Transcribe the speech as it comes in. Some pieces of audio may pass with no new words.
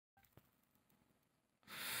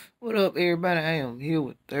What up, everybody? I am here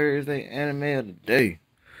with Thursday Anime of the Day.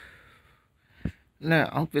 Now,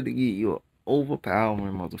 I'm finna give you an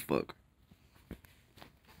overpowering motherfucker.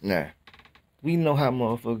 Now, we know how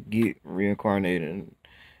motherfuckers get reincarnated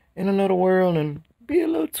in another world and be a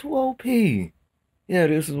little too OP. Yeah,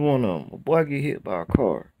 this is one of them. A boy get hit by a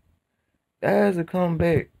car. Guys that come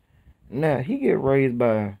back. Now, he get raised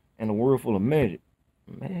by, in a world full of magic,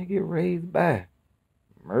 man get raised by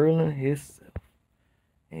Merlin himself.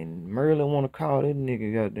 And Merlin wanna call that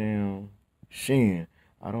nigga goddamn Shin.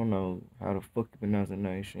 I don't know how the fuck you pronounce that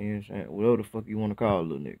name, Shin, whatever the fuck you wanna call a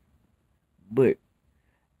little nigga. But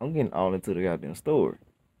I'm getting all into the goddamn story.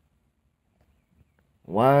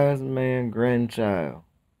 Wise man grandchild.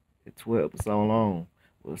 It's 12 episodes long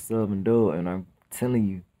with a Southern dub, and I'm telling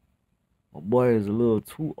you, my boy is a little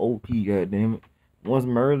too OP, goddamn it. Once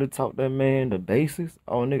Merlin taught that man the basics,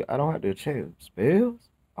 oh nigga, I don't have to check spells.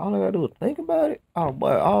 All I gotta do is think about it. Oh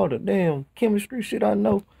boy, all the damn chemistry shit I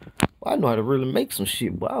know. I know how to really make some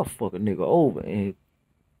shit, but I'll fuck a nigga over and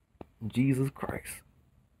Jesus Christ.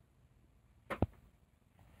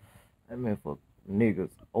 That man fuck niggas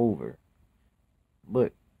over.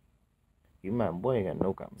 But my boy ain't got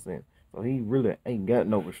no common sense. So he really ain't got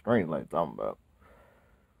no restraint like talking about.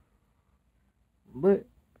 But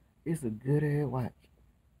it's a good ass watch.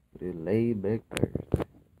 But it laid back Thursday.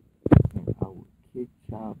 And I will kick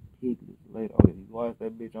y'all piglets later. Oh, you watch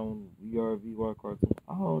that bitch on VR cartoon.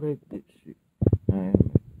 All that good shit. Man.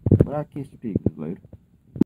 But I'll kiss your piglets later.